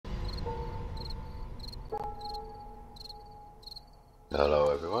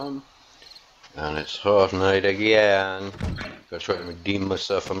Hello everyone, and it's Horde Night again. Gotta try to redeem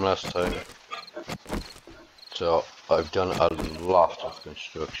myself from last time. So I've done a lot of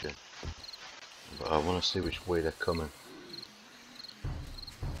construction, but I want to see which way they're coming.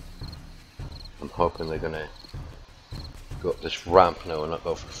 I'm hoping they're gonna go up this ramp now and not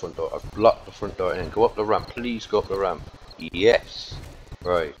go for the front door. I've blocked the front door in. Go up the ramp, please go up the ramp. Yes!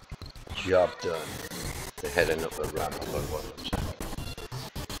 Right, job done. They're heading up the ramp.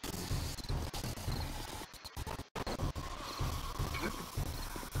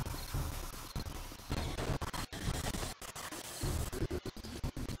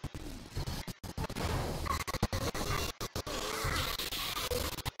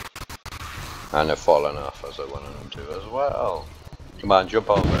 And they're falling off as I wanted them to as well. Come on, jump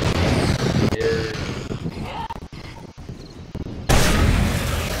over. Yeah.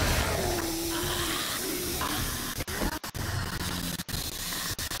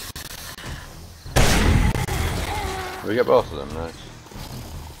 We get both of them, nice.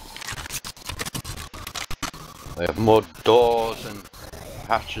 They have more doors and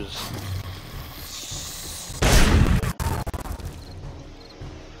hatches.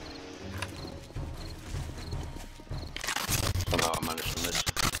 Somehow I managed to miss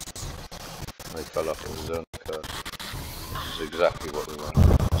it. I fell off of his own car. This is exactly what we want.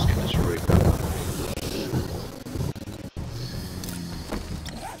 Let's get this recon.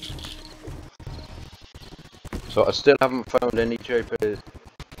 So I still haven't found any type of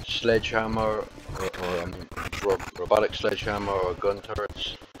sledgehammer or robotic sledgehammer or gun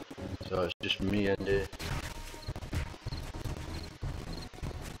turrets. So it's just me and the...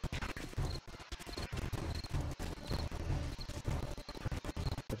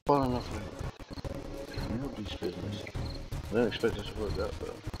 They're falling off like nobody's business. I didn't expect it to work that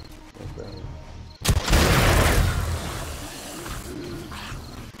well. Okay.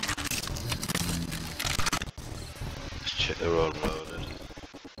 Let's check they're all loaded.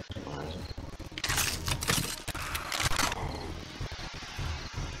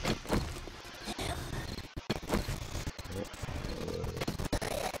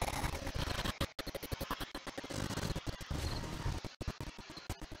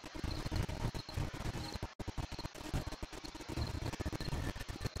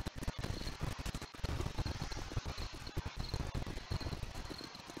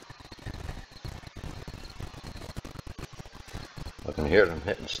 I can hear them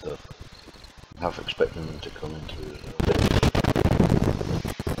hitting stuff. I'm half expecting them to come into it.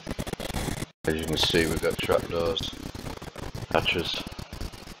 As you can see, we've got trapdoors, hatches.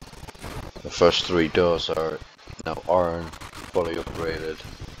 The first 3 doors are now iron, fully upgraded.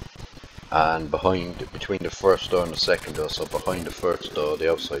 And between the first door and the second door, so behind the first door, the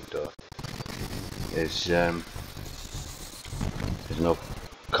outside door, is there's no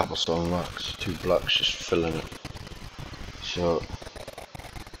cobblestone blocks, 2 blocks just filling it. So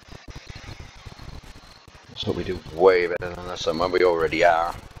let's hope we do way better than this time, when we already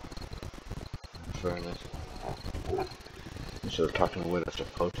are. In fairness. So we're talking away after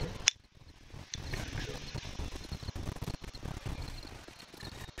poaching.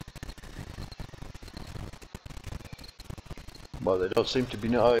 Well, they don't seem to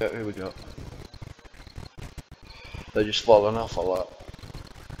be. Oh yeah, here we go. They're just falling off a lot.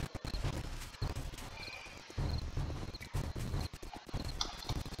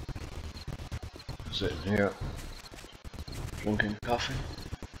 Sitting here, drinking coffee.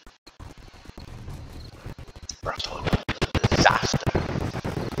 That's all a disaster.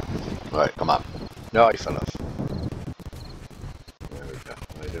 Right, come on. No, I fell off. There we go.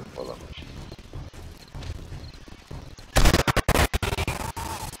 I didn't fall off much.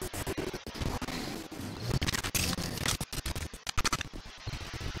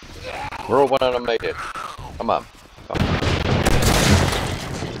 We're all one of them made it. Come on. Come on.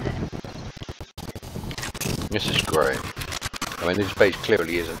 This is great. I mean, this base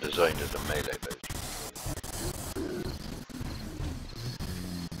clearly isn't designed as a melee base.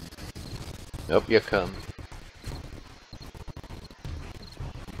 Up you come.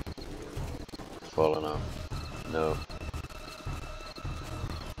 Falling off. No.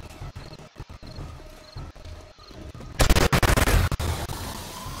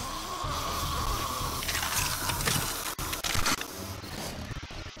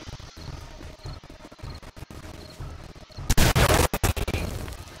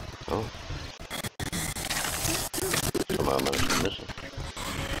 Oh. Somehow I managed to miss it.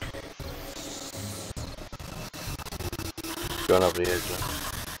 Going over the edge now.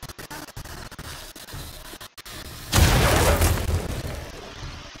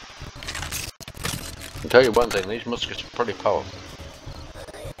 I'll tell you one thing, these muskets are pretty powerful.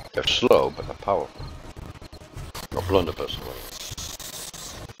 They're slow, but they're powerful. Or blunderbuss or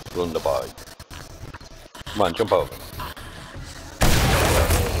whatever. Blunderbag. Come on, jump over.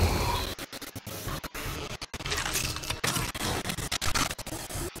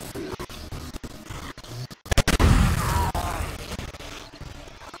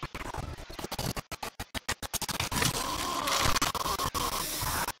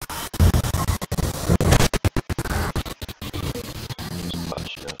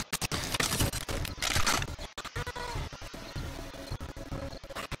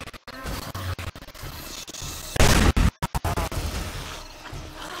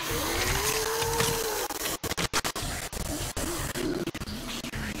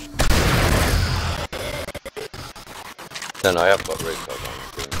 Then I have got recoil on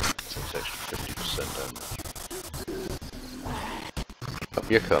it, doing it's extra 50% damage.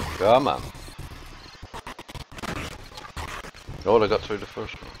 Up you come, come on. Oh, I got through the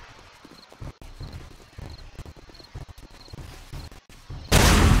first one.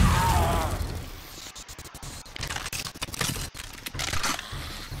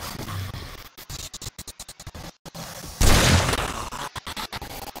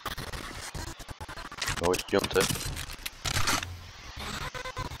 Oh, it's jumped it.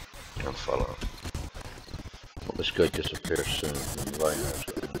 Can't follow. Well, this guy disappears soon and the rhinos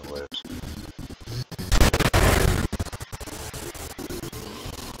are in the way.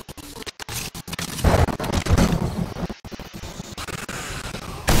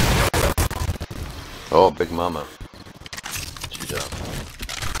 Oh, Big Mama. She's out.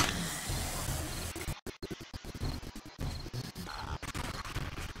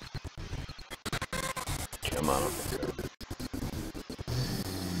 Come on up here.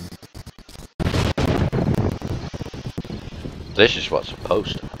 This is what's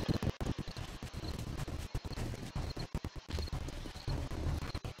supposed to happen.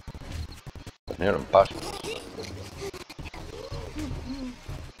 But near impossible.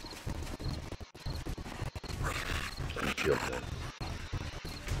 Jump in.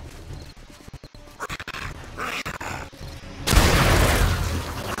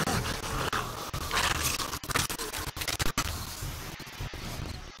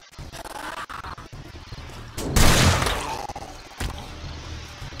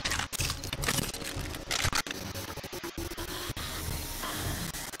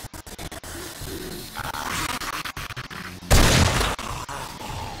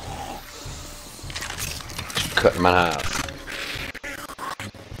 Cut him in half.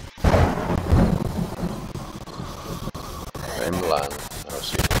 Land. Oh,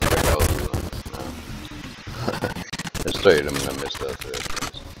 see, no. There's three of them, and I missed that third.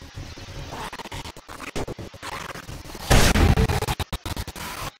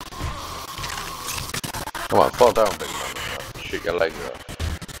 Come on, fall down, Big Man. Shoot your legs off.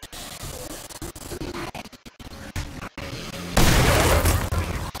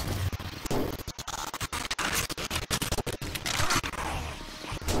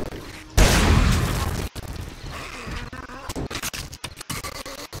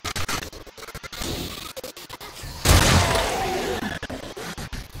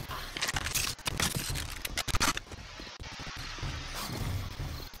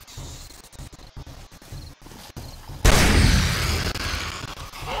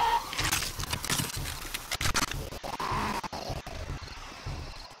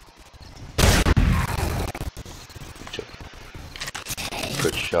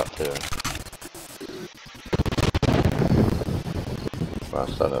 Good shot there.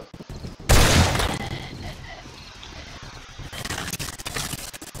 Pass that up.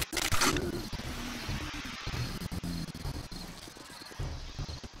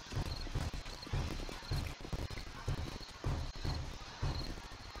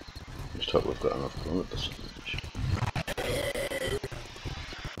 Just hope we've got enough room at this stage.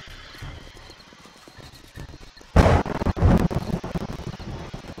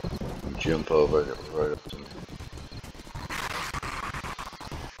 Jump over, get right up to me.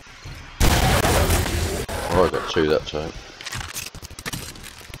 Oh, I got two that time.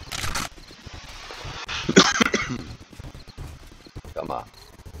 Come on,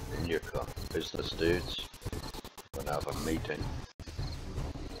 in your car, business dudes. We're gonna have a meeting.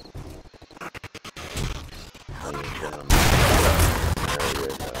 And you can, there you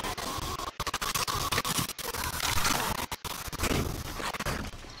go.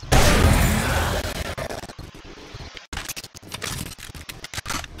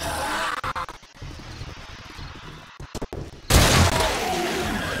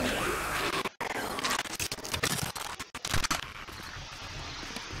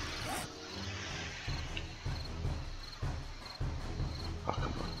 Oh,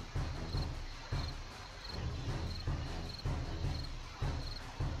 come on.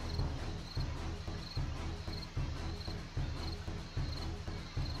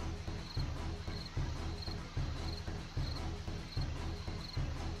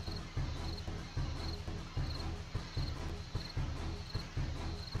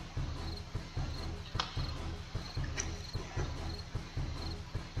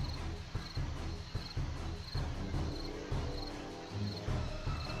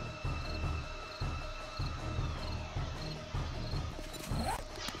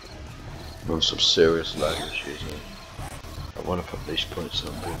 On some serious lag issues. I want to put these points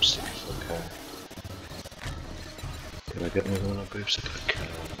on boomstick if I can. Can I get another one on boomstick if I can?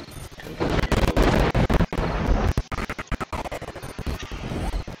 Can I get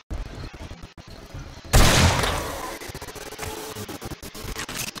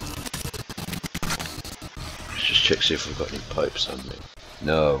Let's just check see if we've got any pipes on me.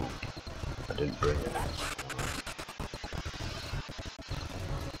 No, I didn't bring it.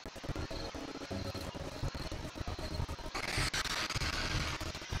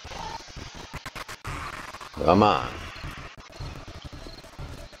 Come on.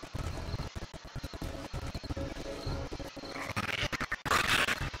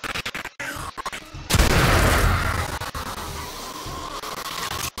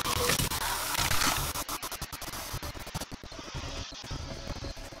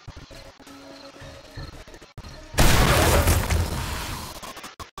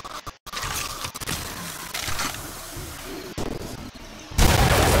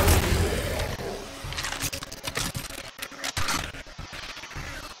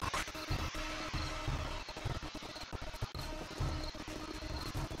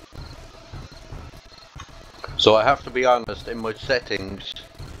 So I have to be honest, in my settings,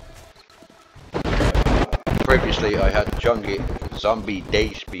 previously I had zombie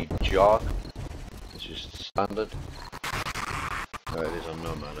day speed jog, which is standard. It is on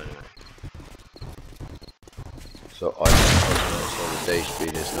normal anyway. So so the day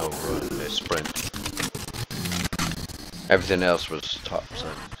speed is no run, it's sprint. Everything else was top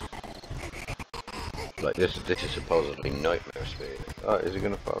settings. Like this is supposedly nightmare speed. Oh, is he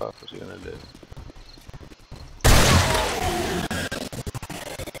gonna fall off? What's he gonna do?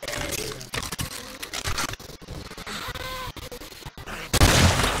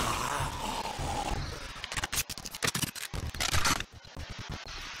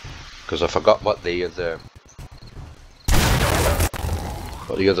 Because I forgot what the other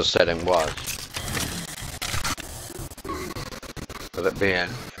setting was. With it being,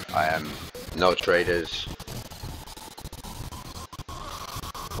 I am no traders.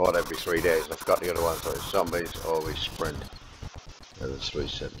 Fought every 3 days. I forgot the other one. So zombies always sprint. There are 3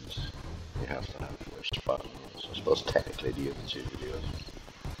 settings. You have to have for Spartan. So I suppose technically the other 2 videos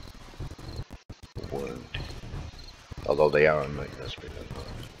weren't. Although they are on nightmare speed.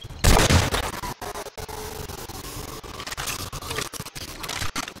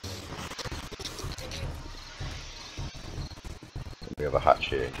 We have a hatch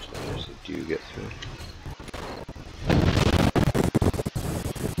here, just in case the dew get through.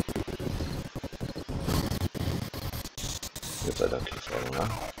 If I don't keep falling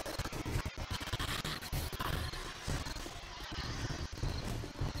out.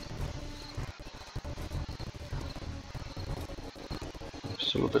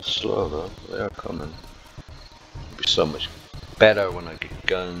 Still a bit slow though, they are coming. It'll be so much better when I get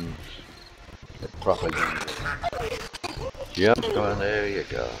guns. Get proper guns. Jump on, there you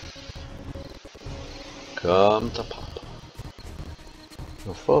go. Come to Papa.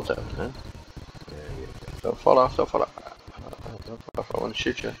 Don't fall down, huh? There you go. Don't fall off, don't fall off. Don't fall off, I want to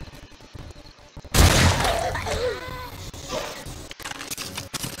shoot you.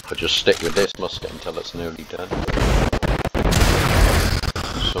 I'll just stick with this musket until it's nearly done.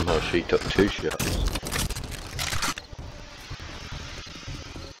 Somehow she took 2 shots.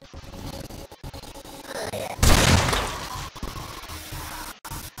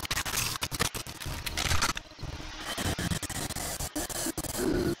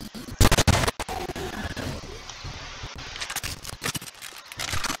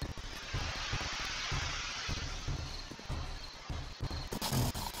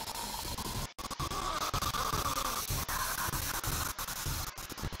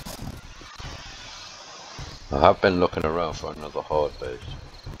 I have been looking around for another horde base,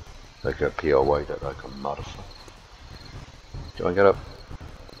 like a POI that I can modify. Do you want to get up?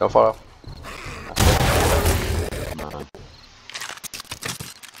 Go far off. Come on.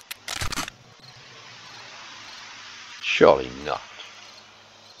 Surely not.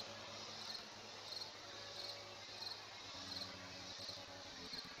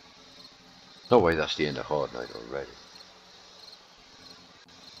 No way that's the end of Horde Night already.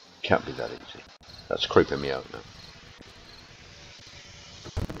 Can't be that easy. That's creeping me out now.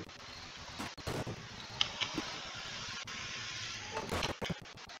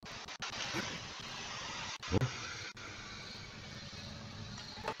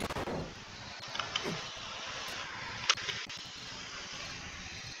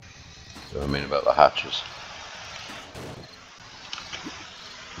 What I mean about the hatches.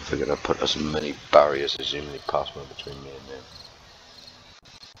 I figured I'd put as many barriers as humanly possible between me and them.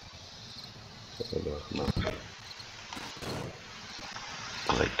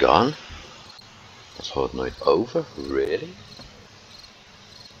 Are they gone? Is Horde Night over? Really?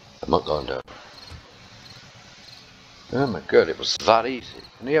 I'm not going down. Oh my god, it was that easy.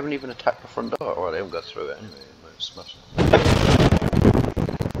 And they haven't even attacked the front door. Well, they haven't got through it anyway. They might have smashed it.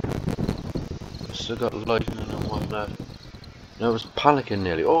 I've still got lightning and whatnot. And I was panicking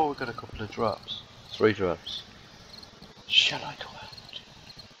nearly. Oh, we got a couple of drops. 3 drops. Shall I go out?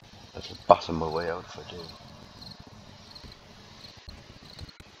 I have to batter my way out if I do.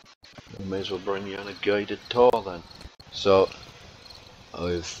 I may as well bring you on a guided tour then. So,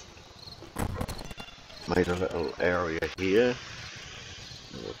 I've made a little area here.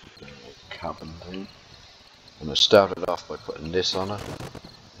 A cabin thing. And I started off by putting this on it.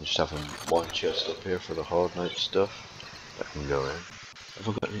 And just having one chest up here for the Horde Night stuff. That can go in. Have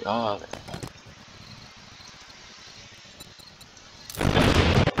I got any? Ah,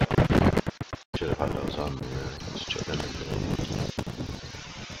 should have had those on me really. Let's check them in.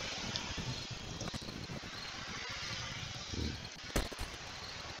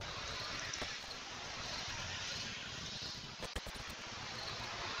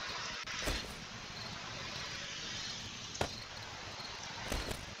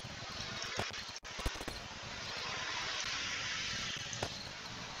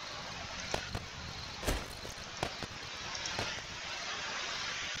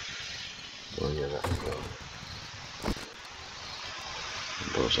 Oh yeah, that can go.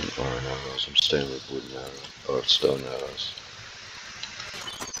 Those are iron arrows. I'm staying with wooden arrows or stone arrows.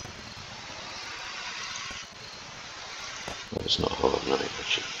 Well, it's not Horde Night,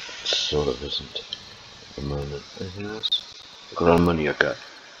 which it sort of isn't at the moment. Anything else? Look what money I got.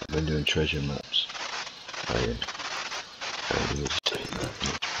 I've been doing treasure maps. Oh yeah. I need to take that.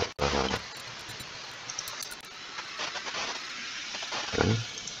 Let's put that on. Okay.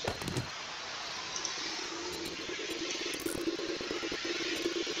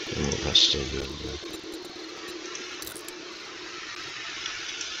 Oh, that's still really good.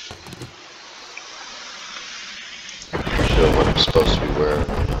 Not sure what I'm supposed to be wearing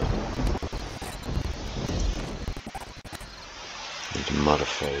right now. Need to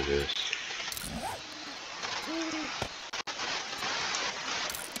modify this.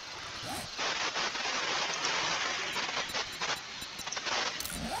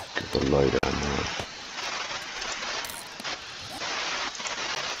 Get the light on there.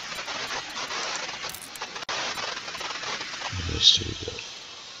 Let's do that.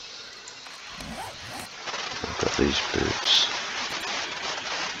 I've got these boots.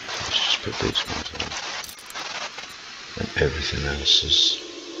 Let's just put these ones on. And everything else is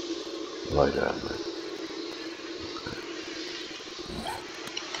light armor. Okay.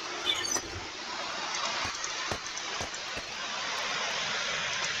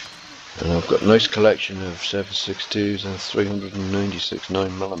 And I've got a nice collection of 7.62s and 396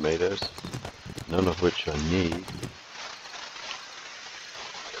 9mm, none of which I need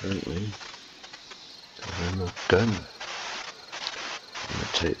currently. I'm not done. I'm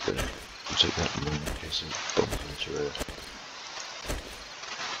gonna take that in case I bump into a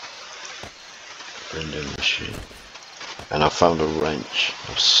rendering machine. And I found a wrench. I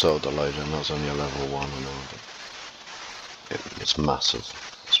was so delighted, and that was only a level 1 and all, but it's massive.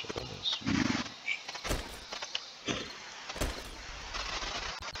 That's what it is. Huge.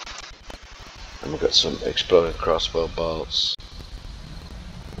 And we've got some exploded crossbow bolts.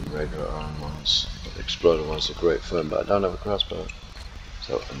 Regular iron ones. The exploded ones are great fun, but I don't have a crossbow,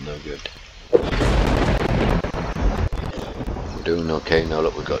 so I'm no good. We're doing okay now.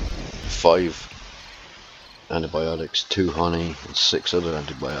 Look, we've got 5 antibiotics, 2 honey, and 6 other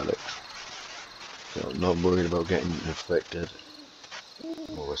antibiotics. So I'm not worried about getting infected.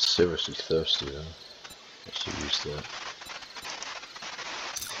 Oh, we're seriously thirsty though. Let's use that.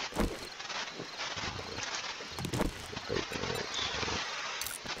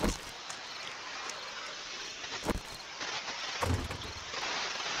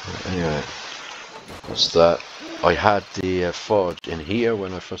 Anyway, that's that. I had the forge in here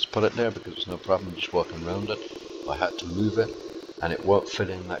when I first put it there because there's no problem just walking around it. I had to move it and it won't fit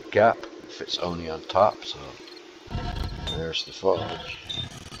in that gap. It fits only on top, so there's the forge.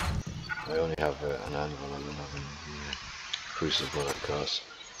 I only have an anvil and an oven here. Crucible of course.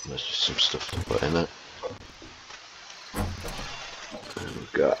 And there's just some stuff to put in it. And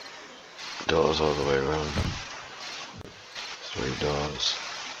we've got doors all the way around. 3 doors.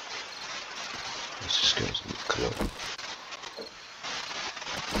 Let's just go to the club.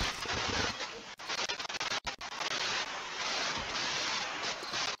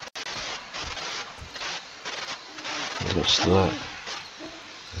 What's that?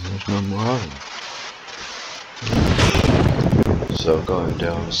 There's no more iron. So going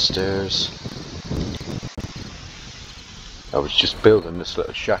down the stairs, I was just building this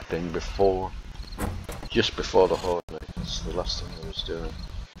little shack thing just before the Horde Night. That's the last thing I was doing.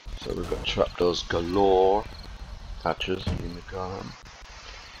 So we've got trapdoors galore, hatches, you may call them.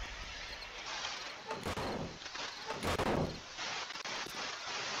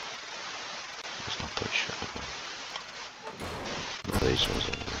 Let's not put shit on these ones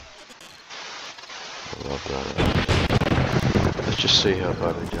in there. I love that. Let's just see how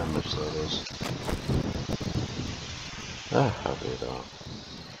badly damaged that is. Ah, have it on.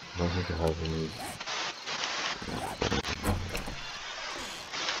 I don't think I have any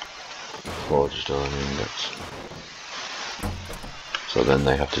forged or any ingots. So then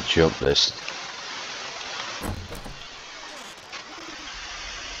they have to jump this.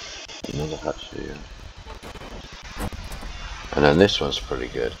 Another hatch here. And then this one's pretty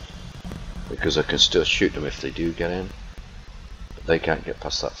good, because I can still shoot them if they do get in, but they can't get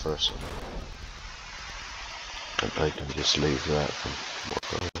past that first one. And I can just leave that and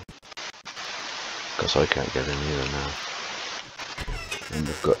walk over, because I can't get in either now. And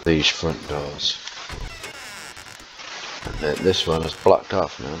we've got these front doors. And then this one is blocked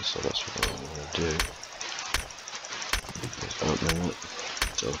off now, so that's what I want to do. Just open it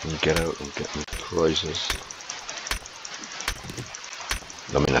so I can get out and get my prizes.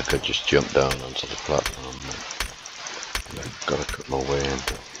 I mean, I could just jump down onto the platform, but I've got to cut my way in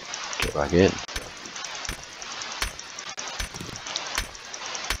to get back in.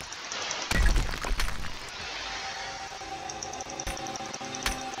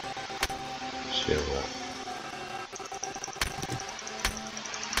 See what.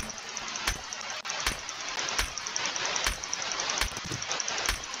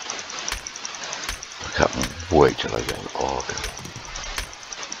 I can't wait till I get an organ.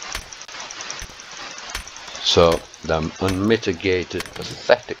 So, the unmitigated,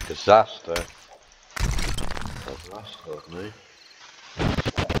 pathetic disaster of last Horde Night.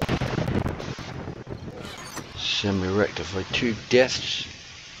 Semi-rectified 2 deaths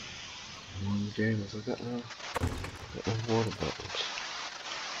in one game. Have I got no water bottles?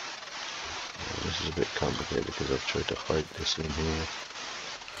 Oh, this is a bit complicated because I've tried to hide this in here.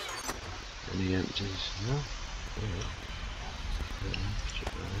 Any empties? No?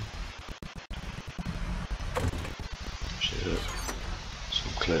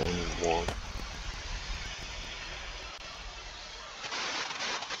 Some clear and warm.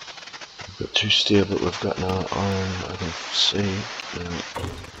 We've got 2 steel, but we've got no iron. I can see. No.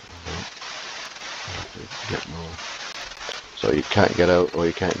 Get more. So you can't get out or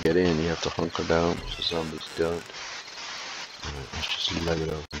you can't get in. You have to hunker down. So zombies don't. Right, let's just leg it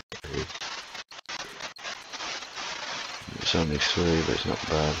open. It's only 3, but it's not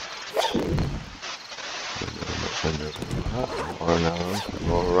bad.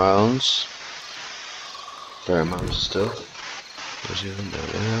 More rounds. Fair amount of stuff. There's even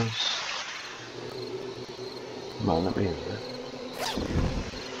there else. Come on, let me in there.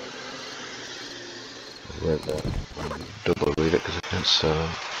 I read that. Double read it because I can't sell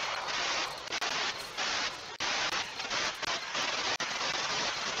it.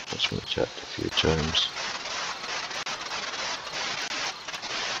 That's my chat a few times.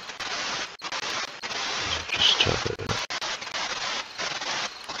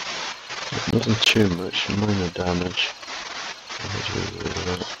 Nothing too much, minor damage.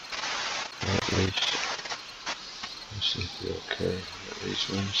 At least. This seems to be okay. These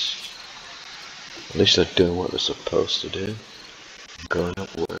ones. At least they're doing what they're supposed to do. Going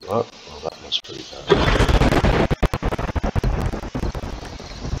upward. Oh, well, that one's pretty bad.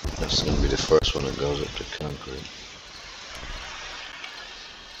 That's going to be the first one that goes up to concrete.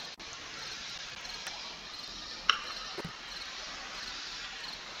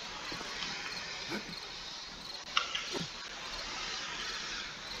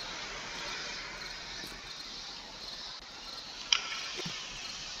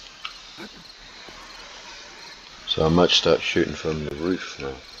 So I might start shooting from the roof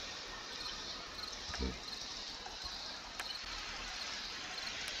now.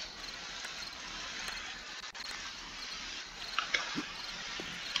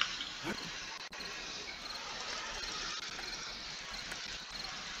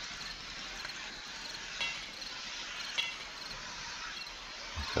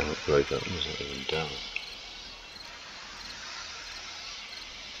 I can't upgrade that one, isn't even down.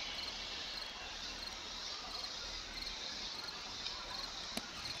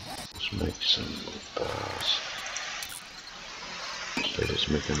 Make some bars. So let's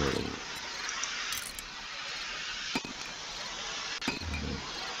make another one.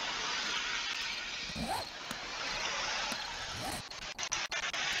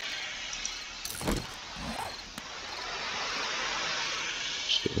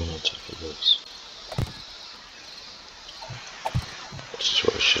 get on top of this. This is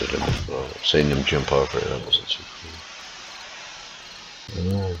what I should have done before. Seeing them jump over it, that wasn't too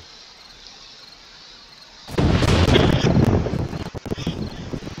cool.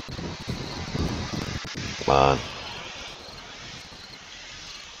 Man.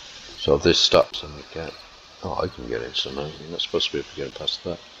 So if this stops and we get... Oh, I can get in somehow. You're not supposed to be able to get past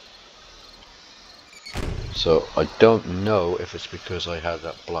that. So I don't know if it's because I had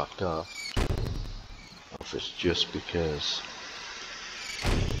that blocked off, or if it's just because I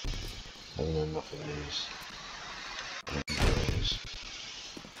don't know enough of these.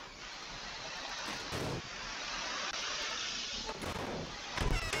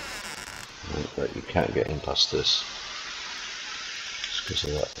 Right, you can't get in past this. It's because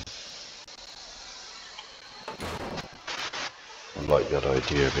of that. I like that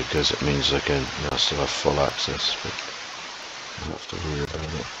idea because it means I can still have full access, but I don't have to worry about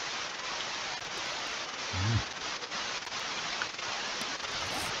it.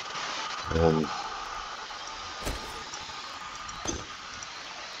 What I'm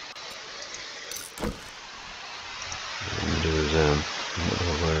do is I'm not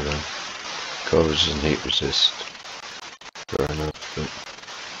gonna worry about covers and heat resist. Fair enough, but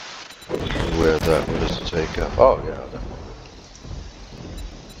where that what does it take up? Oh yeah, definitely.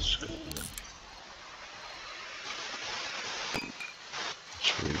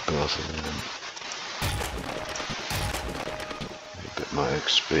 Both of them. A bit more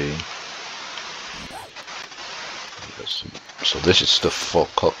XP. So this is stuff for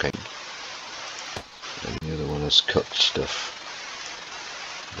cooking, and the other one is cooked stuff.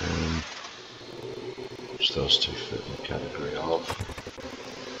 Which those two fit in the category of.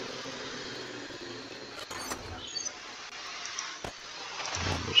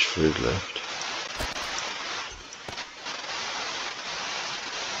 Not much food left.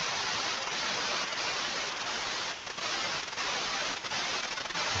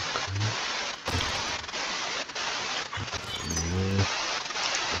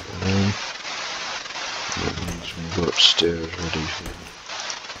 Go upstairs ready for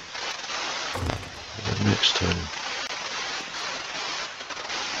the next time.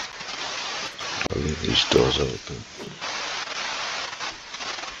 I'll leave these doors open.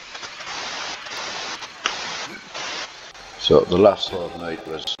 So the last Horde Night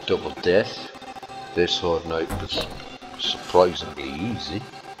was double death. This Horde Night was surprisingly easy.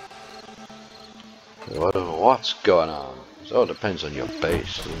 So I don't know what's going on. It all depends on your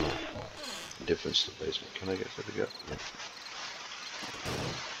base, doesn't it? Difference to the basement. Can I get through the gap? Yeah.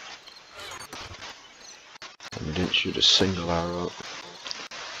 And we didn't shoot a single arrow.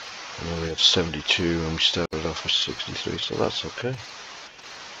 And we have 72 and we started off with 63, so that's okay.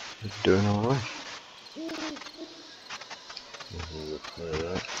 We're doing alright.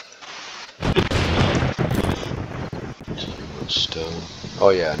 Stone. Oh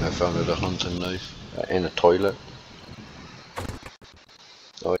yeah, and I found a hunting knife in a toilet.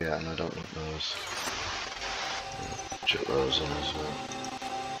 Oh yeah, and I don't like those. Put those in as well.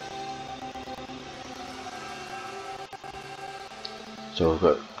 So we've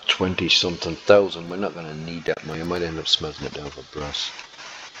got 20 something thousand. We're not going to need that money. I might end up smelting it down for brass.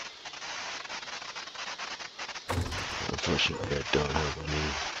 Unfortunately, I don't have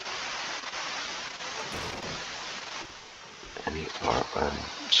any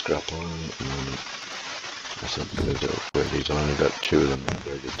scrap on at the moment. That's not going to do it. These I only got 2 of them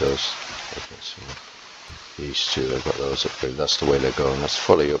upgraded dust. Okay, so these 2 I've got those upgraded. That's the way they go, and that's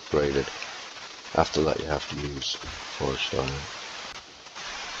fully upgraded. After that, you have to use forged iron.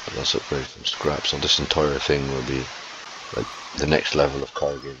 But that's upgraded from scrap. So this entire thing will be like the next level of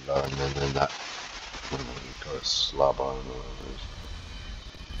corrugated iron, and then that you got a slab iron or whatever it is.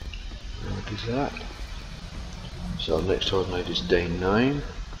 What is that? So next Horde Night is day 9.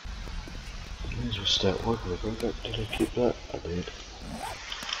 May as well start working. Did I keep that? I did.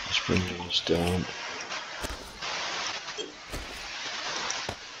 Let's bring these down.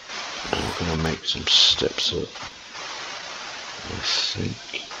 And we're going to make some steps up. I think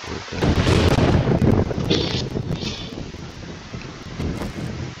we're going to do.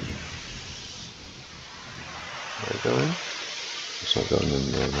 Are they going? It's not going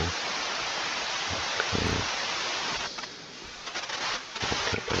in there now. Okay.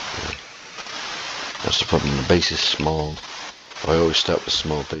 That's the problem. The base is small. I always start with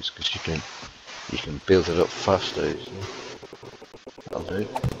small base because you can build it up faster. You know? I'll do.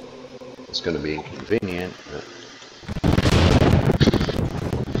 It's going to be inconvenient. But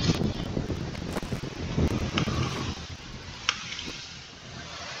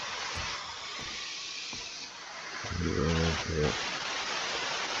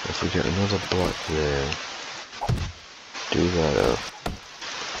If we get another block there, do that up.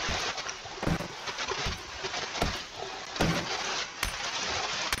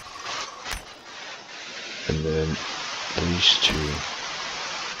 And then these two.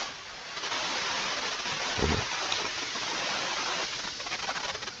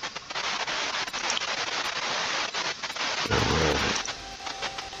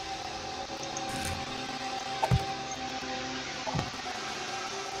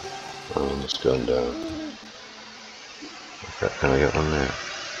 Oh, it's gone down. Okay, can I get one there?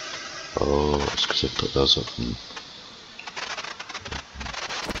 Oh, it's because I put those up and...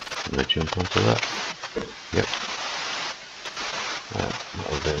 Can I jump onto that? Yep. Right,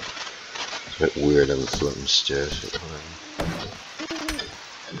 that'll do. It's a bit weird having floating stairs at the time.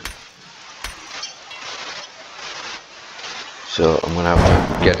 So I'm going to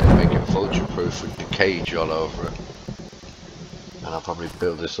have to make it vulture proof with the cage all over it. And I'll probably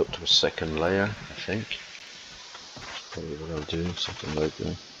build this up to a second layer, I think. That's probably what I'll do, something like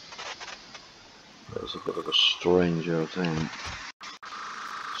that. That's a bit of a strange old thing.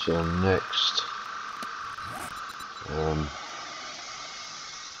 So next,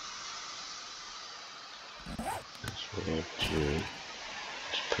 that's what I'll do.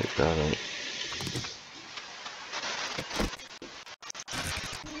 Just pick that up.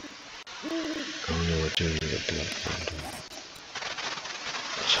 Oh no, I do need a black window.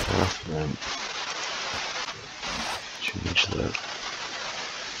 It's half ramp. Change that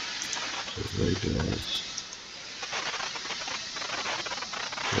to regulars.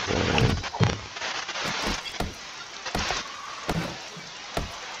 Put that in.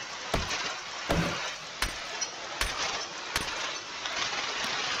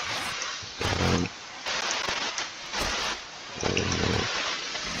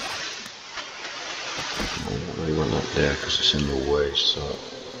 There because it's in the way, so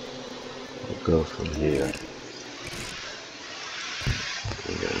we'll go from here.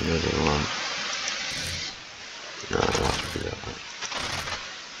 We get another one. No, it has to be that one.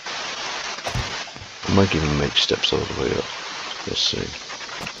 I might even make steps all the way up. We'll see.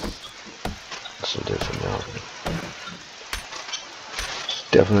 This will do for now. It's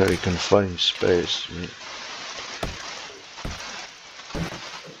definitely confined space. Right?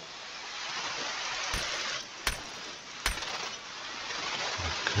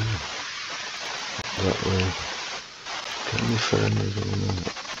 That way. Can we fit another one on it?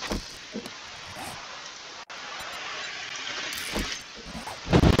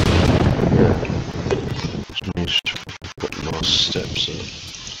 Yeah. Which means put more steps in.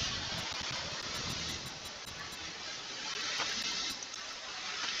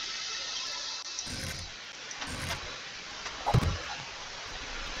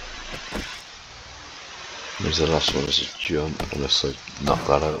 Maybe the last one is a jump, unless I knock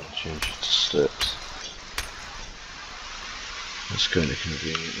that out and change it to steps. That's kind of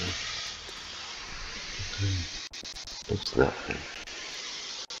convenient now. Okay. What's that thing?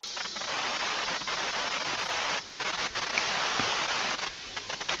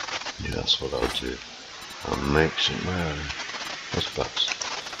 Yeah, that's what I'll do. I'll make some what's bucks?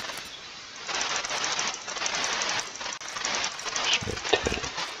 Just make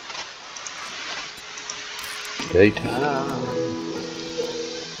 10. Daytime.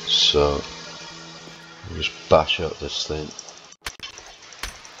 So I'll just bash out this thing.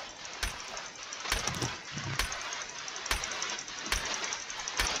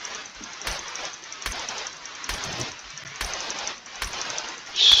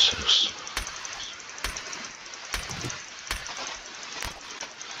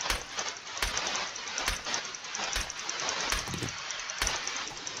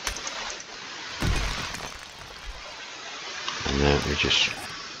 And then we just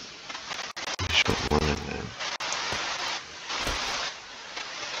put one in there.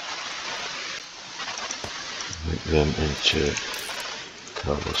 Make them into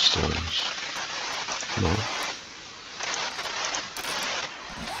cobblestones. No.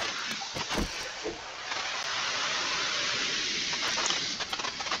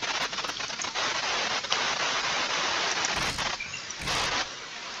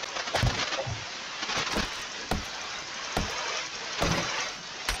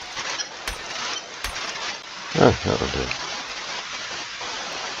 Oh, that'll do.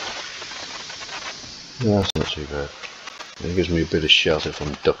 Yeah, that's not too bad. It gives me a bit of shelter if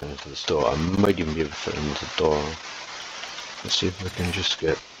I'm ducking into the store. I might even be able to fit into the door. Let's see if I can just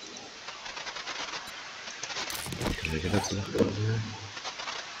get... Can I get up to that door there?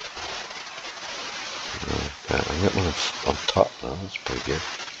 No, I can get one on top now, that's pretty good.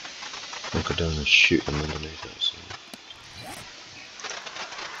 I'll go down and shoot them underneath it. So.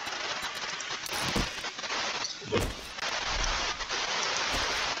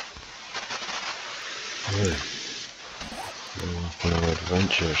 away. Go off on our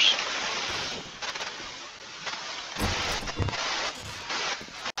adventures.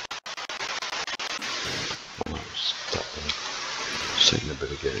 It's taking a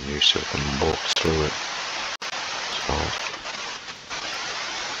bit of getting used to it and walk through it. It's hard.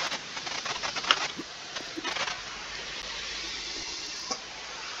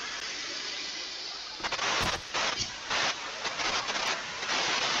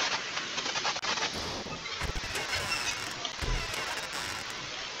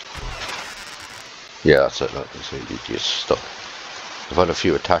 Yeah, that's it, look, you just stuck. I've had a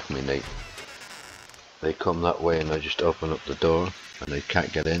few attack me, they come that way and I just open up the door and they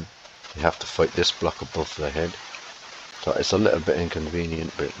can't get in. They have to fight this block above their head. So it's a little bit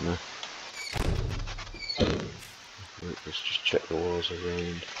inconvenient, but no. Right, let's just check the walls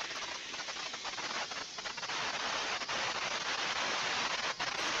around.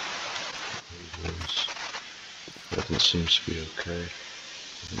 Everything seems to be okay.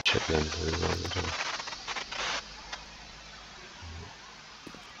 I can check them very well as well.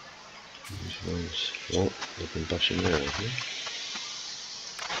 These ones, oh, they've been bashing there, haven't they?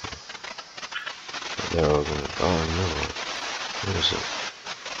 They're all gonna, oh no, what is it?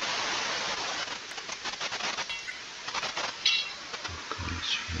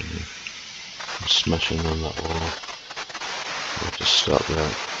 I'm smashing on that wall. I have to stop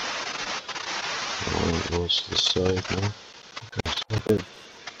that. Oh, it goes to the side now. Okay, so good.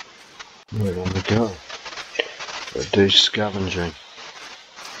 Right, on we go. We're do scavenging.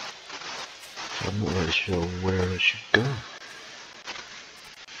 I'm not really sure where I should go.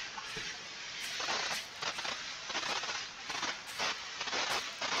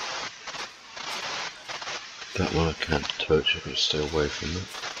 That one I can't touch, I can stay away from it.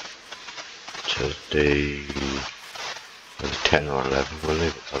 To the 10 or 11, we'll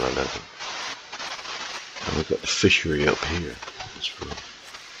leave it till 11. And we've got the fishery up here.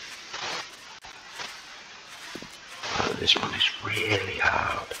 This one is really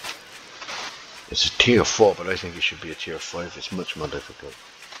hard. It's a tier 4, but I think it should be a tier 5. It's much more difficult.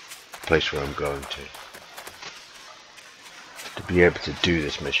 The place where I'm going to be able to do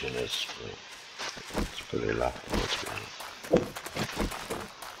this mission is, it's pretty laughable, to be honest.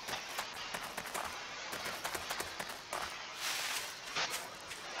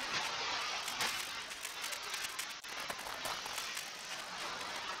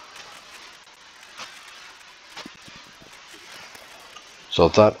 So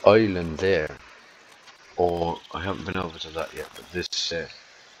that island there, or I haven't been over to that yet, but this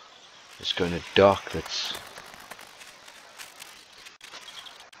kind of dock it's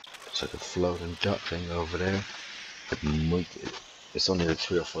like a floating dock thing over there. It's only like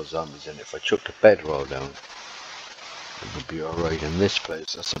 3 or 4 zombies in it. If I chuck the bedroll down, it would be alright. In this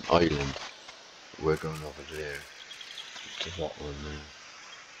place, that's an island. We're going over there to that one there.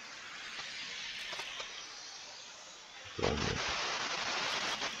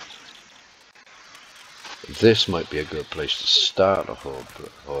 This might be a good place to start a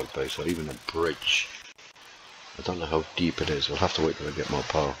horde base, or even a bridge. I don't know how deep it is. We'll have to wait till I get more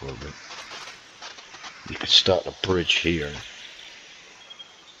powerful a bit. You could start a bridge here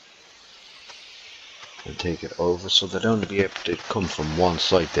and take it over, so they'd only be able to come from one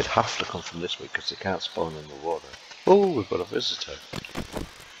side. They'd have to come from this way because they can't spawn in the water. Oh, we've got a visitor.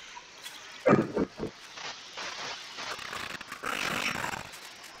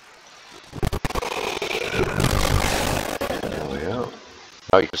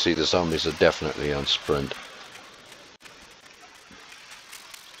 Now you can see the zombies are definitely on sprint.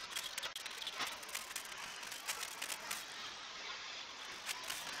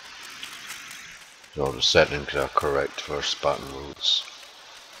 So the settings are correct for Spartan rules.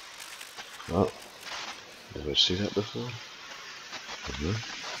 Oh, did I see that before?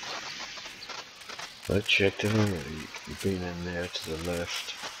 I checked it already. You've been in there to the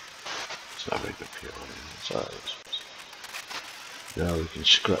left. It's not very good pure. It's alright. Now we can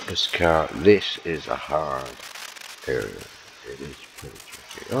scrap this car. This is a hard area. It is pretty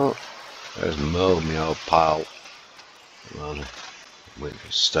tricky. Oh, there's Mo, my old pal. Come on, waiting for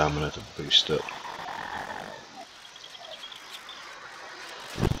stamina to boost up.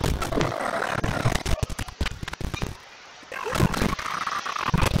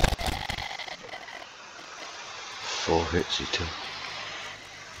 Four hits he took.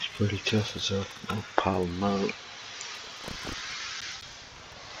 He's pretty tough as a old pal Mo.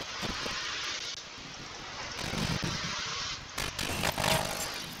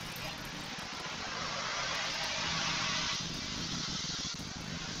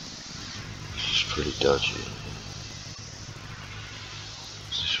 Pretty dodgy.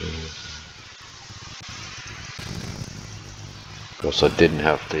 Because I didn't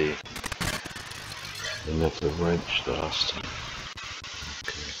have the wrench the last time.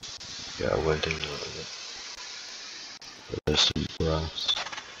 Okay. Yeah, I went in a little bit. But there's some brass.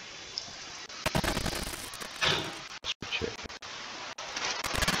 Let's check.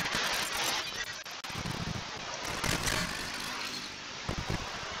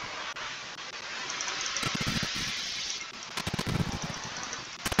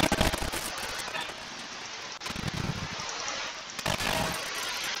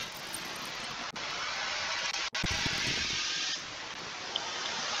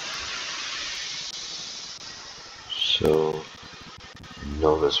 So,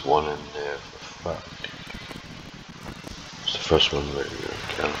 no, there's one in there for fact. It's the first one that you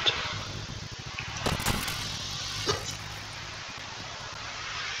encounter.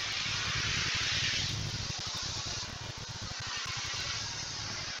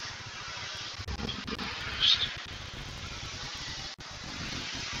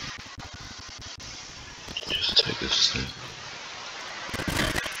 Just take this thing.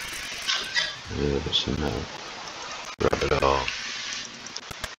 Yeah, there's some now. Grab it all.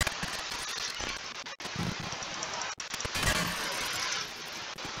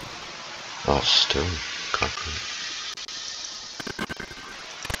 Oh, still concrete.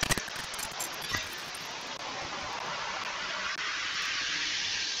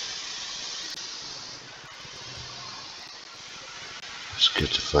 It's good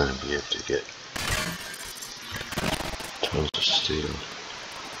to finally be able to get tons of steel.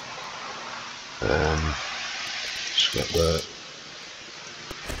 Just got that.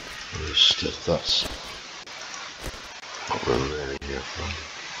 There's stuff that's not really here from.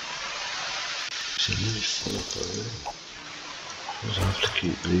 It's really full up already. I have to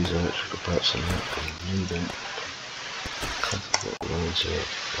keep these electrical parts in that because I need them. A couple of lines here.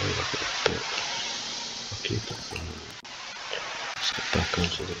 Oh, look at the bit. I'll keep it for a minute. Let's get back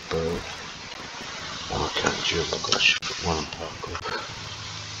onto the boat. Oh, I can't jump. I've got to shoot one in parkour.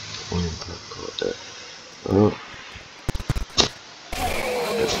 One in parkour there. Oh.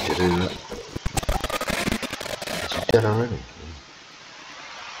 Did you do that? Is he dead already?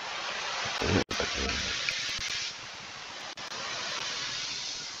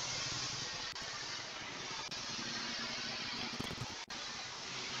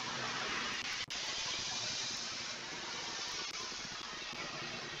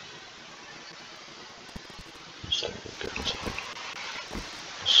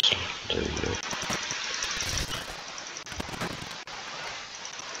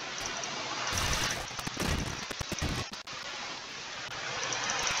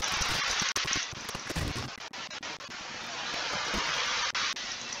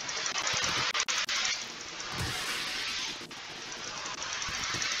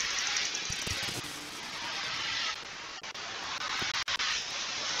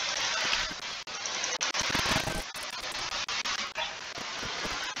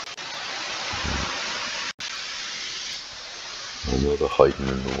 I know they're hiding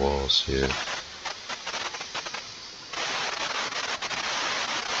in the walls here.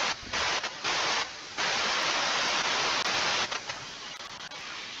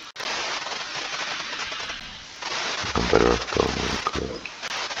 I'm better off going in the crowd.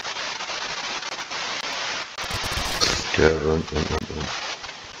 Yeah, run.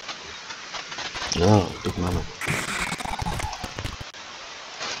 No, big mama.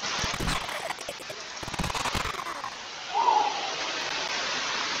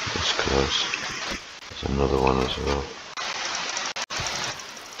 That's close. There's another one as well.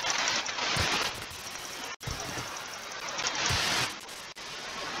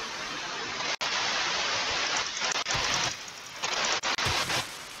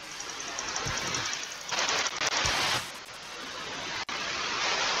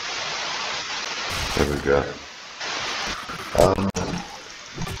 There we go. Oh,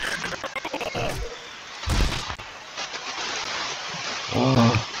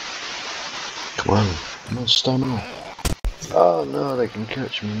 come on, stamina. Oh no, they can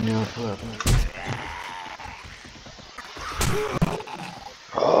catch me now.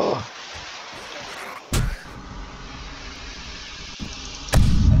 Oh.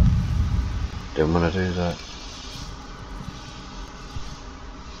 Didn't want to do that.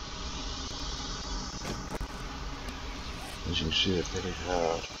 As you can see, it's pretty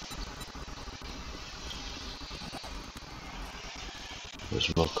hard.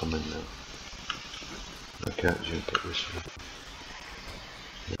 There's more coming now. I can't jump it this way.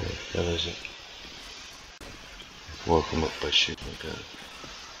 Where the hell is it? Woke them up by shooting a gun.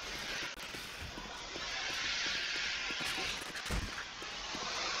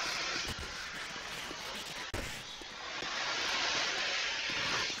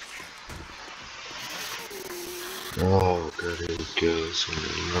 Oh, good, here we go. Somebody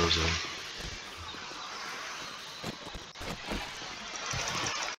loves him.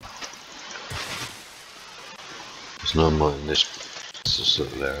 There's no more in this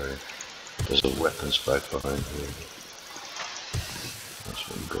little area. There's a weapons back behind here. That's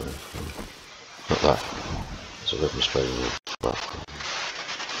what I'm going for. Not that. There's a weapons back in the back.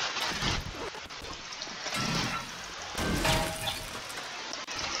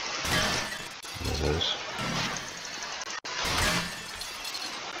 There it is.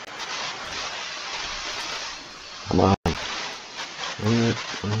 Come on. I'm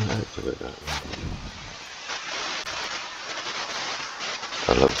gonna activate that. I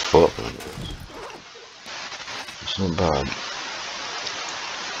love Spartan. It's not bad.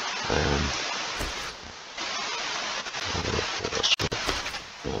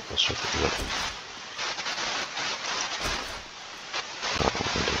 Let's look at the weapon.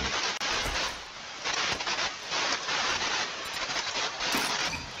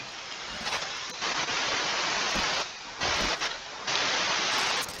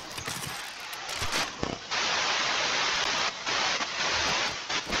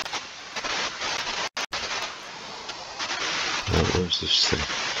 Where's this thing?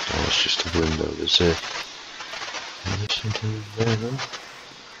 Oh, it's just a window that's here. Is there something there though?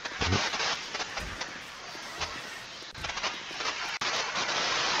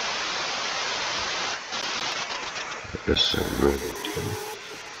 This is really terrible.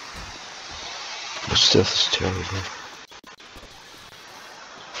 The stuff is terrible.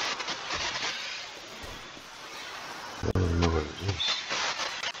 I don't know what it is.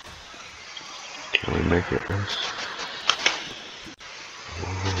 Can we make it nice?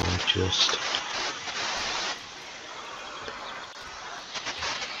 Oh, just...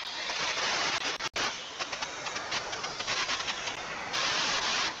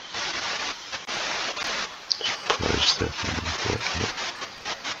 Price that important.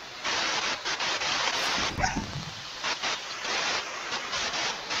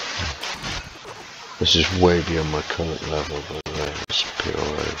 This is way beyond my current level, by the way. It's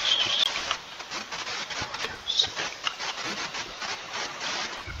pure, it's just...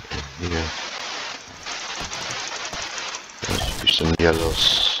 Yeah. There should be some yellows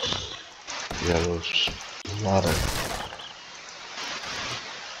ladder.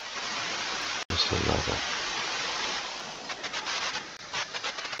 Where's the ladder?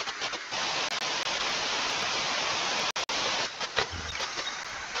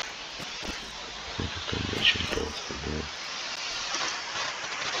 I think I can reach them both from here.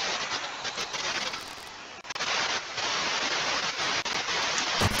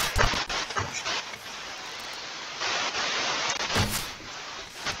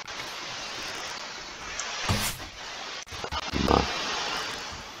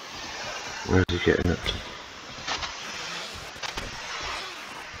 Where's he getting up to?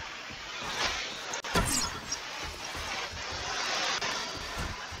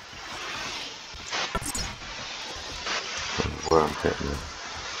 Where I'm hitting him.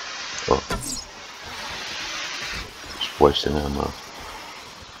 Oh. Just wasting ammo.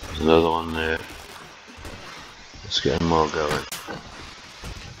 There's another one there. Let's get more going.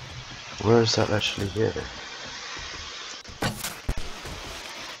 Where is that actually here?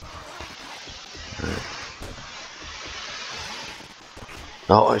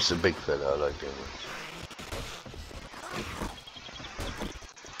 Oh, it's a big fella, I like him.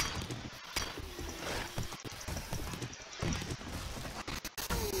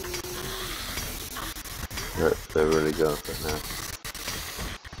 They're really going for it now.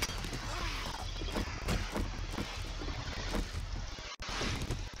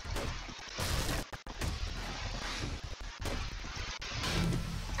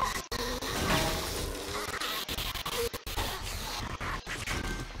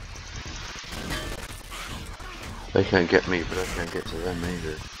 They can't get me, but I can't get to them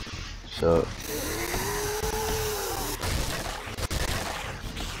either. So...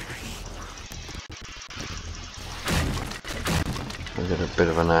 I get a bit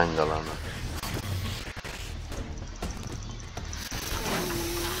of an angle on it.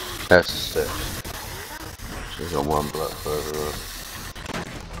 That's the steps. She's got one block further up.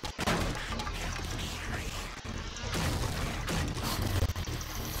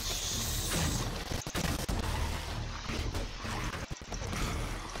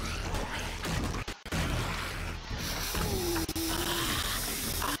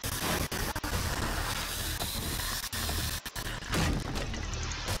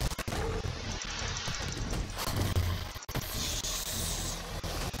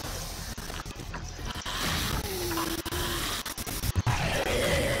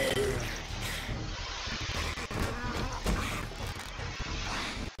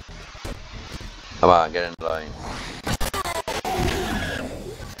 Come on, get in line.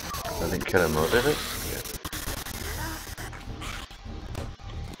 I didn't kill him though, did it? Yeah.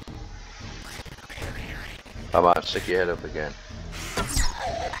 Come on, stick your head up again.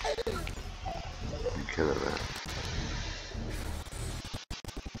 And kill it then.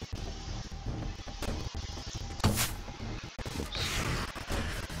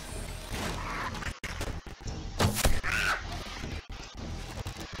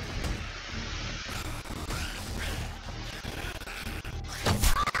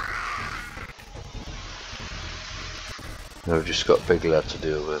 Now we've just got Big Lad to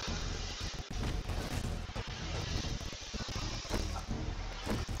deal with.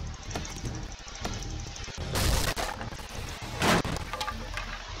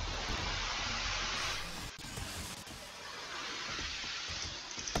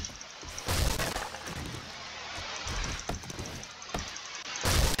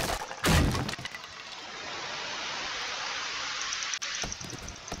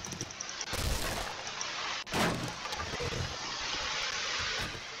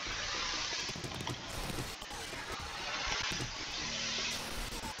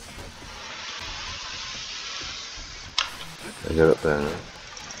 I get up there now.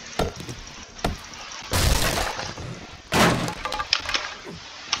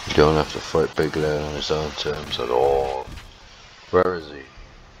 You don't have to fight Big Lad on his own terms at all. Where is he?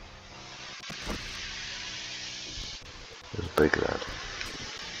 There's Big Lad.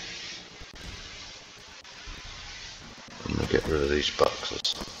 I'm gonna get rid of these boxes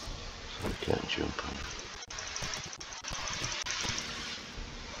so I can't jump on.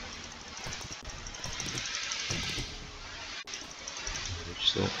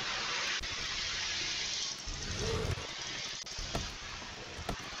 What's that?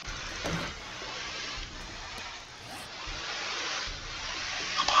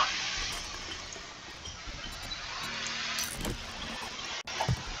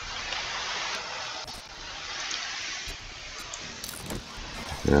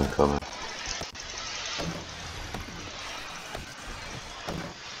 Yeah, I'm coming.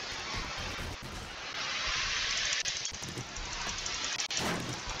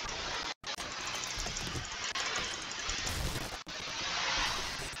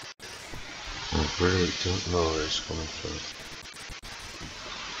 I really don't know where it's coming from.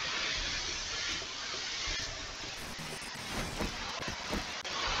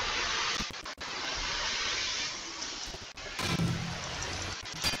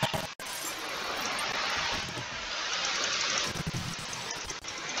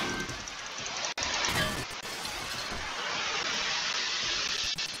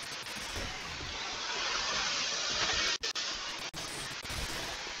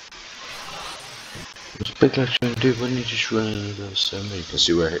 What's Big Lad trying to do when you just run into those cement? You can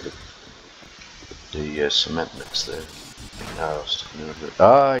see where I hit the cement mix there. Now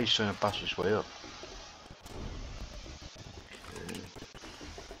ah, he's trying to bash his way up. Okay.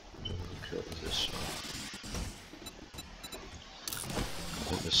 Look at this one. I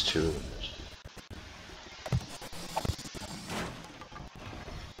think there's two of them.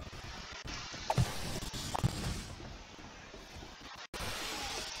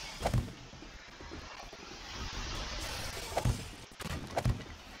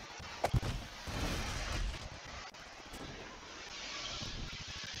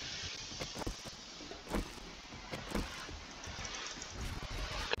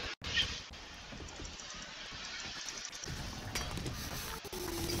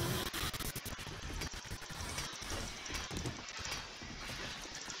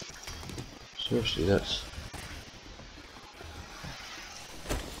 Seriously, that's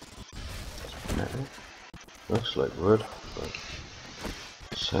metal. Looks like wood, but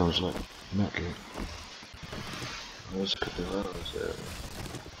sounds like metal. Let's get the arrows there.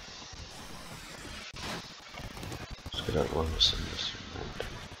 Let's get that one that's in this cement.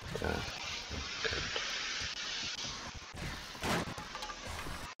 Okay.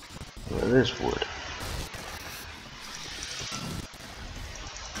 Well, it is wood.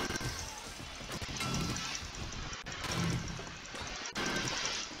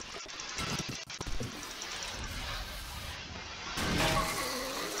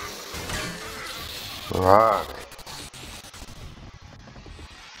 Where are they?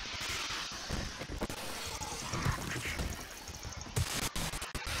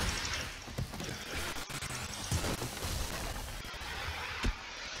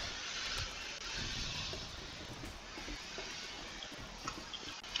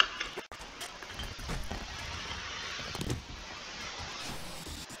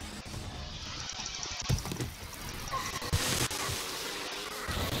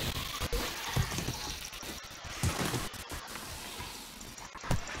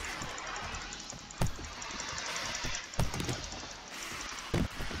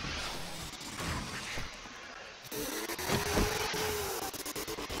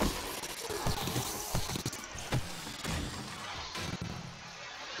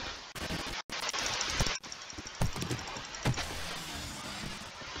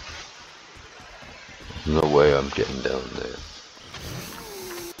 No way I'm getting down there.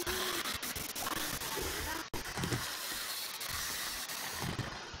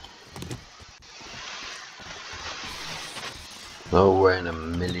 No way in a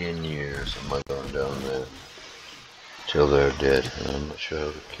million years am I going down there. Till they're dead, and I'm not sure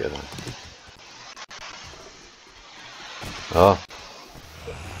how to kill them. Oh,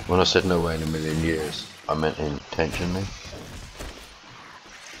 when I said no way in a million years, I meant intentionally.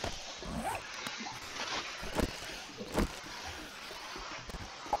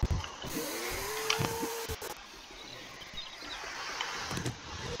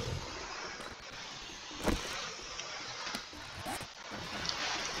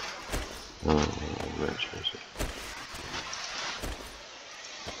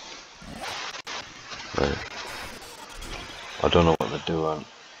 Right. I don't know what to do on.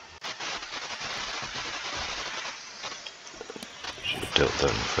 Should have dealt that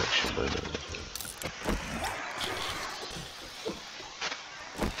infection by now.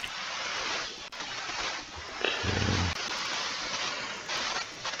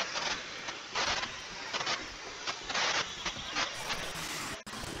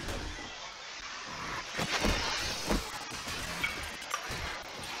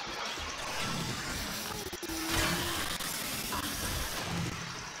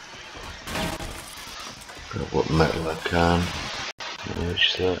 Got what metal I can.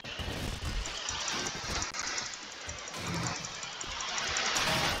 Manage that.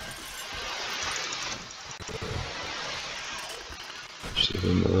 See the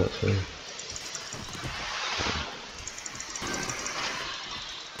end of that thing.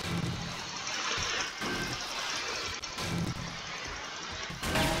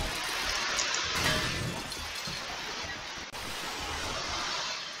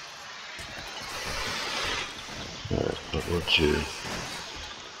 What would you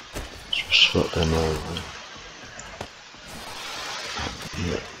just swap them over?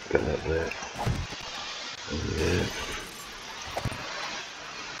 Yeah, get that there. And there.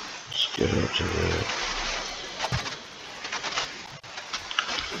 Let's get out to there.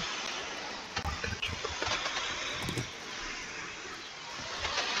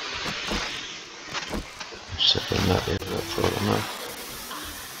 Setting that in up for the night.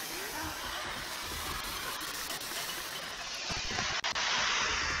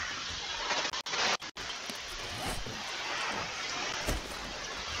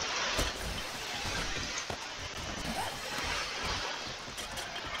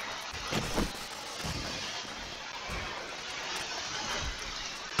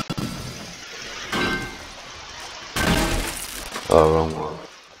 Oh, wrong one.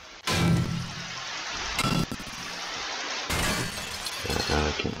 Now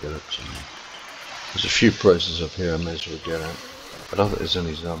I can't get up to them. There's a few prices up here I may as well get out. I don't think there's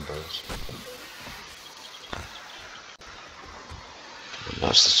any Zombos. And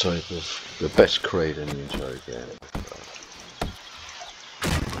that's the type of the best crate in the entire game.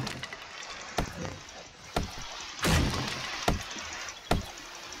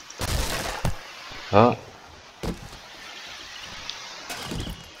 Huh?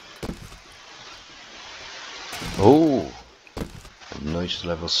 Oh, a nice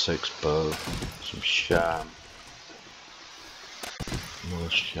level 6 bow, some sham, more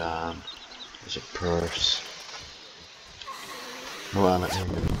sham, there's a purse, no anything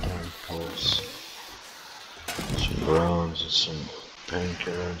in the damn purse, some bronze and some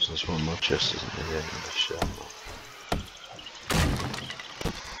painkillers. There's one more chest isn't there, in the sham.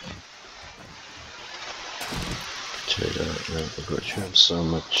 Check out, right, I've got you so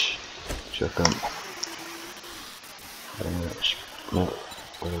much, check on. No,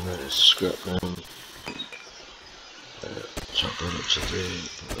 whatever it is, scrap them. Chop that up to there,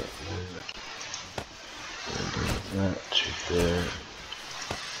 put that there. And bring that to there.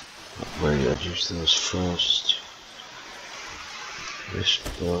 Where you use those first. This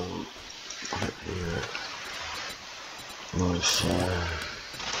bow, right here. Modifier.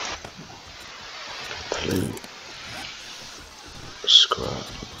 Complete. Scrap.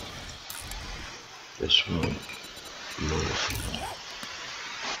 This one. Modifier.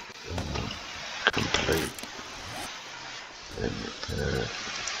 Complete. Then repair.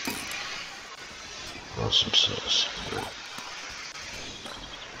 Awesome sauce.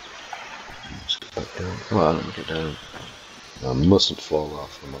 Let's get back down. Come on, let me get down. I mustn't fall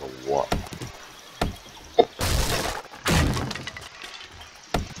off no matter what.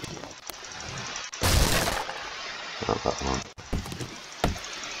 Not that one.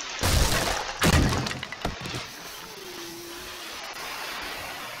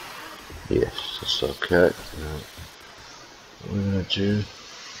 Yes, that's okay. Right. What we're gonna do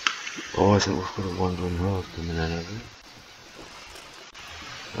Oh, I think we've got a wandering road coming in over there.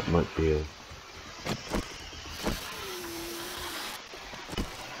 That might be a...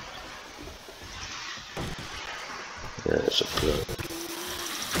 Yeah, it's a plug.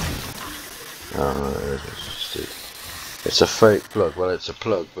 Oh, no, it's a fake plug. Well, it's a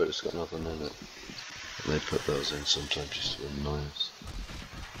plug, but it's got nothing in it. And they put those in sometimes just to annoy us.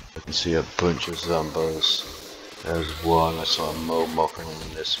 I can see a bunch of zombos. There's one. I saw a Mo mocking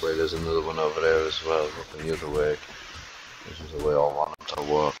in this way. There's another one over there as well, looking the other way. This is the way I want them to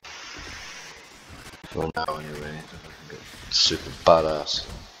walk. For now, anyway. I can get super badass.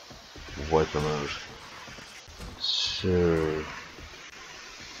 Wipe them out. So,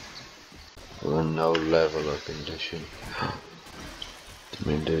 we're in no level or condition. Didn't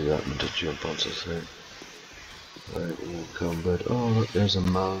mean to do that, I meant to jump onto the thing. Right, we'll come, but oh look, there's a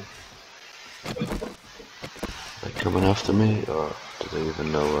Mo. Are they coming after me, or do they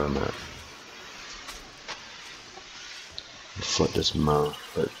even know where I'm at? I'll fight this Mo,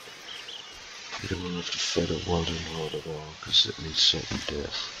 but you don't want to have to fight a wandering horde at all, because it means certain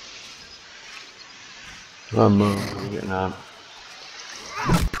death. Come on, Mo, how are you getting on?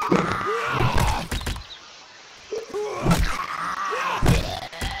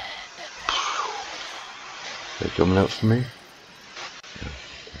 Are they coming out for me?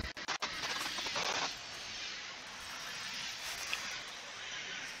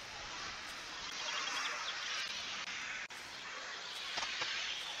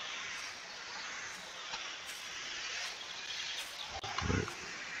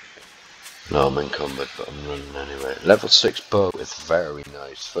 No, I'm encumbered, but I'm running anyway. Level 6 bow is very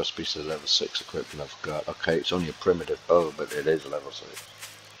nice. First piece of level 6 equipment I've got. Okay, it's only a primitive bow, but it is level 6.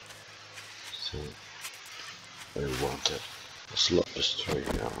 So, I want it. Let's lock this 3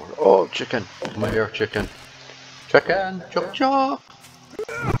 down. Oh, chicken! Come here, chicken! Chicken! Chop chop!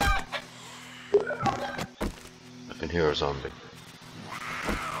 I can hear a zombie.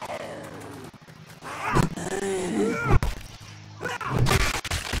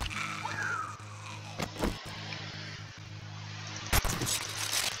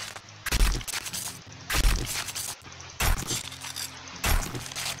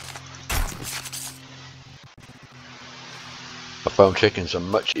 I found chickens are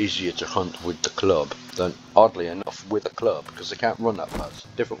much easier to hunt with the club than, oddly enough, with a club, because they can't run that fast.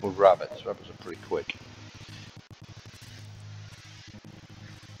 Different with rabbits. Rabbits are pretty quick.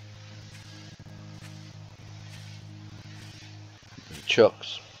 And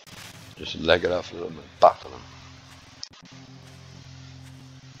chucks. Just leg it after them and batter them.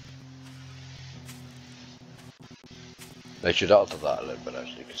 They should alter that a little bit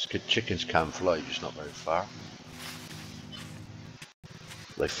actually, because chickens can fly, just not very far.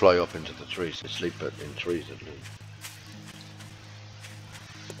 They fly up into the trees, they sleep in trees at least.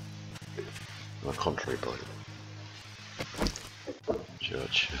 On the contrary, boy.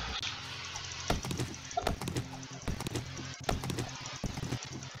 Judge.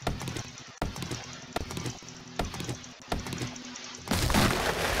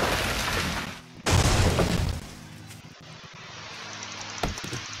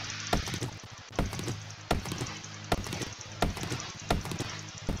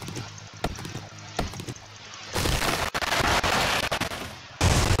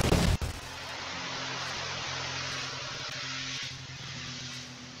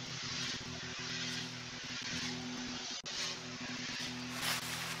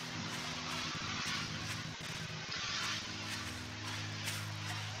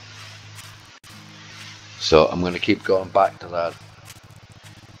 So I'm going to keep going back to that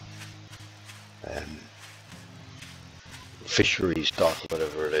Fisheries Dock,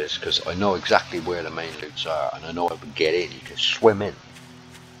 whatever it is, because I know exactly where the main loots are, and I know I can get in. You can swim in.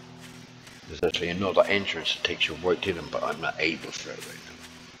 There's actually another entrance that takes you right to them, but I'm not able to right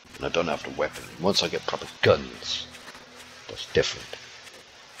now. And I don't have the weapon. Once I get proper guns, that's different.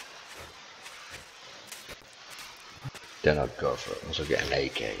 Then I'd go for it. Once I get an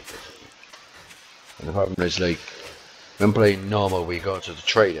AK. And the problem is, like, when playing normal, we go to the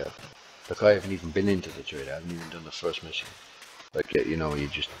trader. Like, I haven't even been into the trader. I haven't even done the first mission. Like, you know, you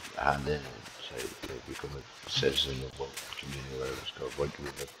just hand in and say, you become a citizen of what community or whatever it's called. What do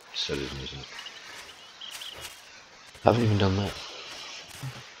you be a citizen, isn't it? I haven't even done that.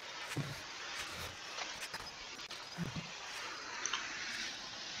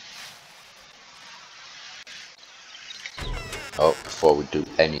 Oh, before we do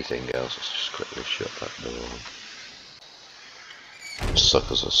anything else, let's just quickly shut that door.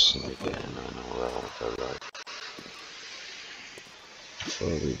 Suckers are sneaking in, I know that, they're right. Before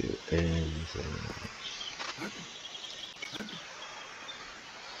we do anything else.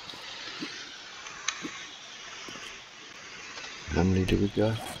 How many do we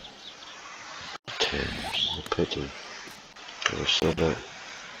got? 10. This is a pity. We're so bad.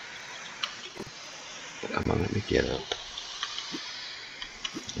 Come on, let me get up.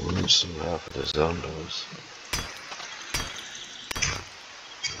 I want some half of the Zombos.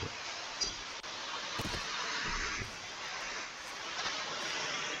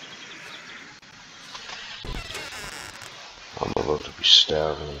 I'm about to be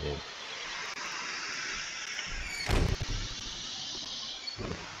starving again.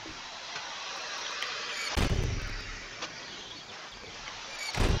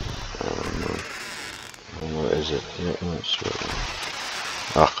 What is it? Yeah, that's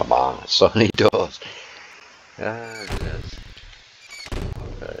right. Oh, come on, it's so many doors. Ah, yes.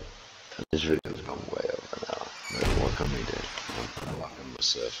 Okay. This video's gone way over now. What can we do? I'm locking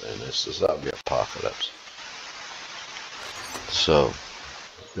myself in this. That'll be apocalypse. So,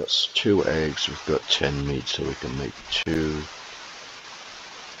 we've got 2 eggs, we've got 10 meat, so we can make 2.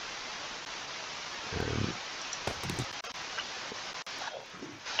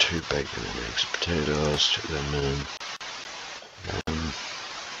 2 bacon and eggs, potatoes, stick them in.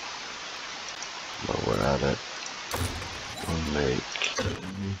 While we're at it, I'll make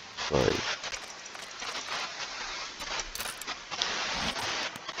 5.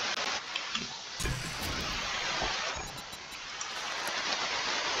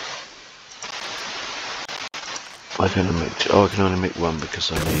 I can only make 2. Oh, I can only make 1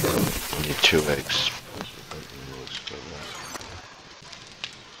 because I need 2 eggs.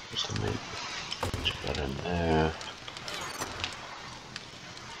 What's the meat? Put that in there.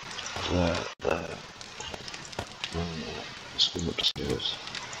 That. Let's go upstairs.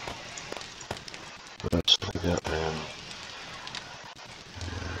 Right, so we got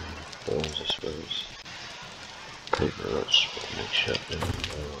bones, I suppose. Paper, let's make shotgun.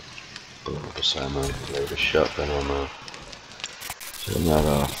 Boom, up a salmon, later shotgun ammo. Turn that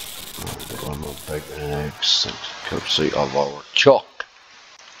off. Get 1 more bacon and eggs. Courtesy of our chalk.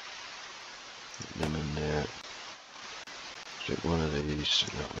 Put them in there. Take 1 of these,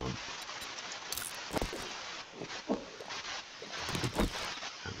 take that 1.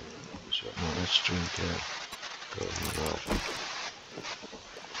 No, let's drink it. Go off.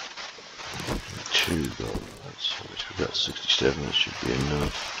 2 gold. We've got 67, that should be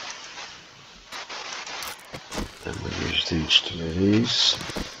enough. Then we use these 3 of these.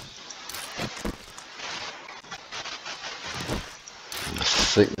 And I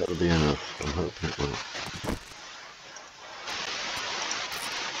think that'll be enough. I'm hoping it will.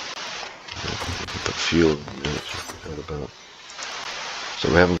 We can put fuel in there, that's what we got about. So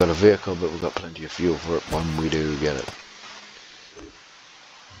we haven't got a vehicle, but we've got plenty of fuel for it when we do get it.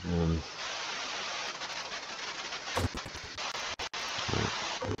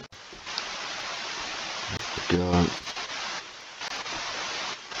 Go.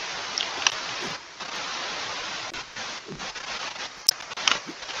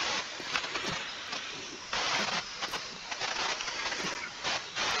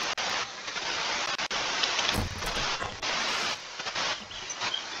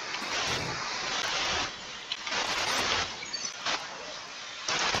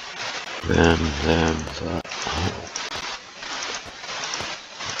 That.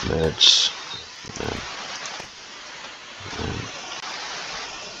 Meds.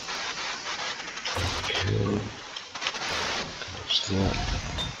 Okay. Close that.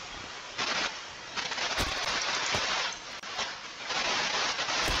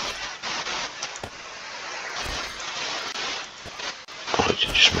 I like to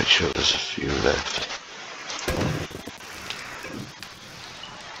just make sure there's a few left.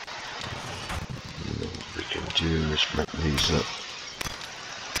 Let's make these up.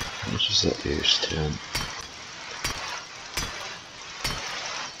 How much does that use? 10.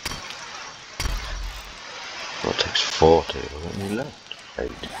 Well, it takes 40. How many left?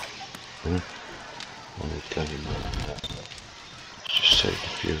 8. Only 20 more than that. Let's just take a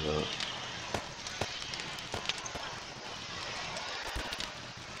few of those.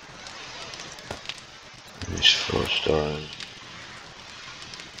 These 4 stars.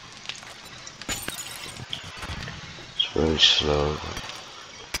 Very slow.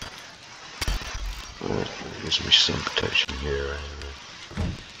 Well, it gives me some protection here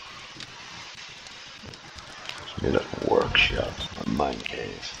anyway. It's made like a workshop, a mine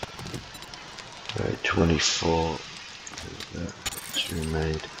cave. Right, 24. That's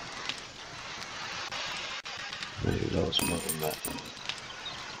remade. Maybe loads more than that.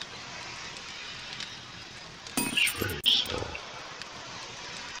 It's very slow.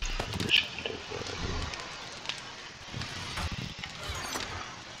 This should do better.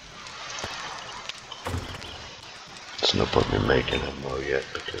 There's no point in me making any more yet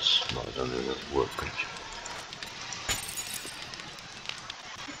because I'm not done the workbench.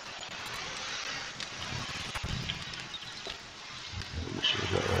 Which is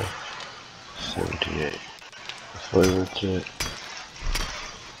 78. That's it.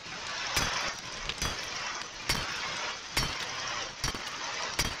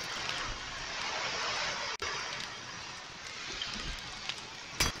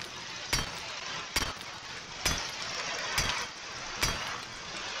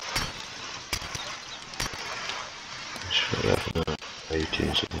 That now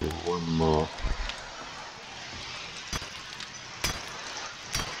 18, so we'll do one more.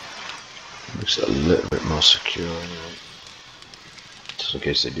 Makes it a little bit more secure anyway. Just in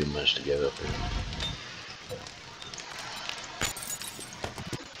case they do manage to get up here.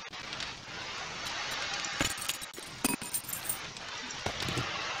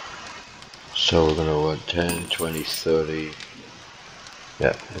 So we're gonna want 10, 20, 30.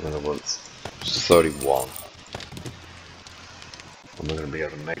 Yeah, we're gonna want 31. Am I going to be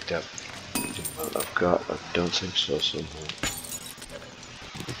able to make that amount I've got? I don't think so somehow.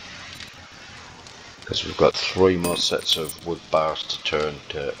 Because we've got 3 more sets of wood bars to turn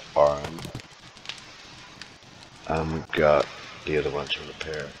to iron. And we've got the other one to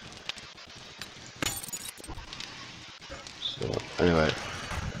repair. So anyway,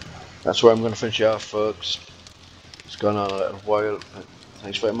 that's where I'm going to finish off, folks. It's gone on a little while.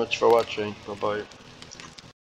 Thanks very much for watching. Bye bye.